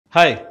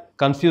Hi,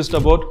 confused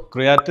about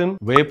creatine,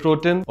 whey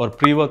protein or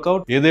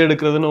pre-workout? எது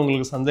எடுக்கிறதுன்னு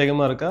உங்களுக்கு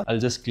சந்தேகமா இருக்கா?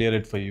 I'll just clear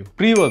it for you.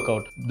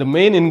 Pre-workout. The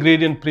main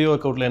ingredient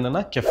pre-workoutல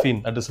என்னன்னா caffeine.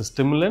 That is a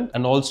stimulant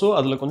and also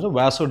அதுல கொஞ்சம்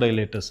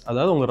vasodilators.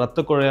 அதாவது உங்க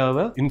ரத்த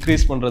குழாயை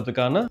increase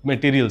பண்றதுக்கான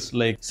materials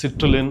like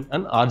citrulline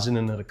and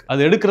arginine இருக்கு.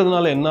 அது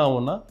எடுக்கிறதுனால என்ன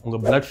ஆகும்னா உங்க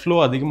blood flow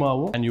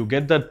அதிகமாகும் and you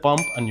get that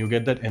pump and you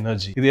get that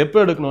energy. இது எப்போ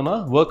எடுக்கணும்னா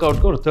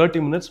workoutக்கு ஒரு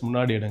 30 minutes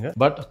முன்னாடி எடுங்க.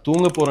 பட்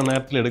தூங்க போற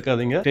நேரத்துல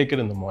எடுக்காதீங்க. Take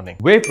it in the morning.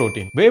 Whey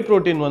protein. Whey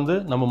protein வந்து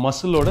நம்ம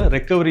மசிலோட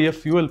recovery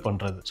fuel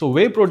பண்றது. So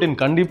whey protein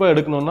கண்டிப்பா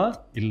எடுக்கணும்னா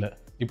இல்ல.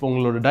 இப்போ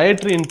உங்களோட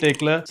டயட்ரி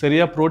இன்டேக்ல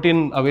சரியா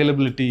புரோட்டீன்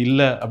அவைலபிலிட்டி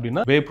இல்ல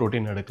அப்படின்னா whey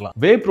protein எடுக்கலாம்.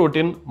 Whey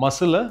protein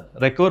மசிலை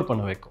ரெக்கவர்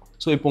பண்ண வைக்கும்.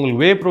 ஸோ இப்போ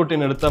உங்களுக்கு whey protein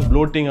எடுத்தால்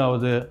ப்ளோட்டிங்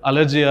ஆகுது,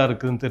 அலர்ஜியாக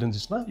இருக்குதுன்னு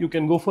தெரிஞ்சிச்சுன்னா you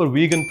can go for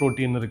vegan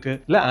protein இருக்குது,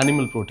 இல்லை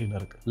அனிமல் ப்ரோட்டீன்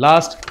இருக்குது.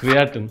 Last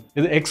creatine.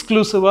 இது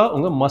எக்ஸ்க்ளூசிவாக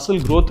உங்கள்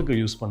மசில் க்ரோத்துக்கு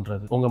யூஸ்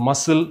பண்ணுறது. உங்கள்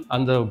மசில்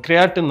அந்த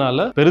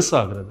கிரியாட்டினால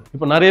பெருசாகிறது.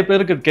 இப்போ நிறைய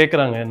பேருக்கு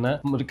கேட்குறாங்க, என்ன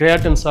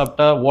கிரியாட்டின்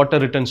சாப்பிட்டா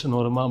வாட்டர் ரிட்டென்ஷன்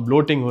வருமா,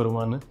 ப்ளோட்டிங்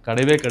வருமானு?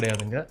 கிடையவே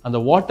கிடையாதுங்க.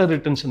 அந்த வாட்டர்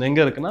ரிட்டென்ஷன்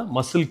எங்கே இருக்குன்னா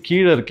மசில்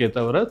கீழே இருக்கே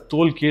தவிர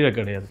தோல் கீழே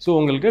கிடையாது. ஸோ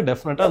உங்களுக்கு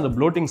டெஃபினட்டாக அந்த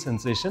ப்ளோட்டிங்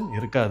சென்சேஷன்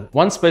இருக்காது.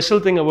 One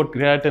special thing about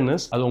creatine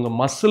is அது உங்கள்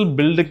மசில்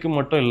பில்டுக்கு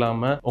மட்டும்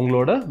இல்லாமல் உங்களோட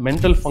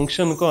மென்டல்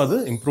ஃபங்க்ஷனுக்கும் அது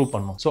இம்ப்ரூவ்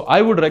பண்ணும். So I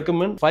would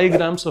recommend 5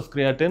 grams of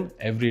creatine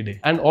every day.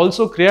 And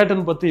also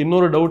creatine பத்தி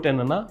இன்னொரு டவுட்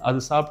என்னன்னா, அது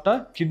சாப்பிட்டா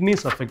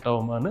கிட்னிஸ் அஃபெக்ட்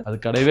ஆகுமான்னு? அது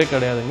கிடையவே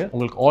கிடையாதுங்க.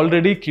 உங்களுக்கு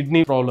ஆல்ரெடி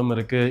கிட்னி ப்ராப்ளம்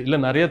இருக்கு, இல்ல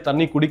நிறைய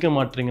தண்ணி குடிக்க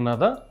மாட்டீங்கன்னா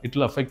தான் it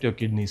will affect your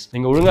kidneys.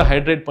 நீங்க ஒழுங்கா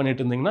ஹைட்ரேட்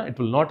பண்ணிட்டு இருந்தீங்கன்னா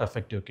it will not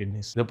affect your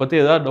kidneys. இதை பத்தி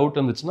ஏதாவது டவுட்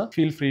இருந்துச்சுன்னா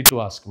feel free to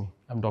ask me.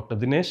 I'm Dr.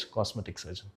 Dinesh, cosmetic surgeon.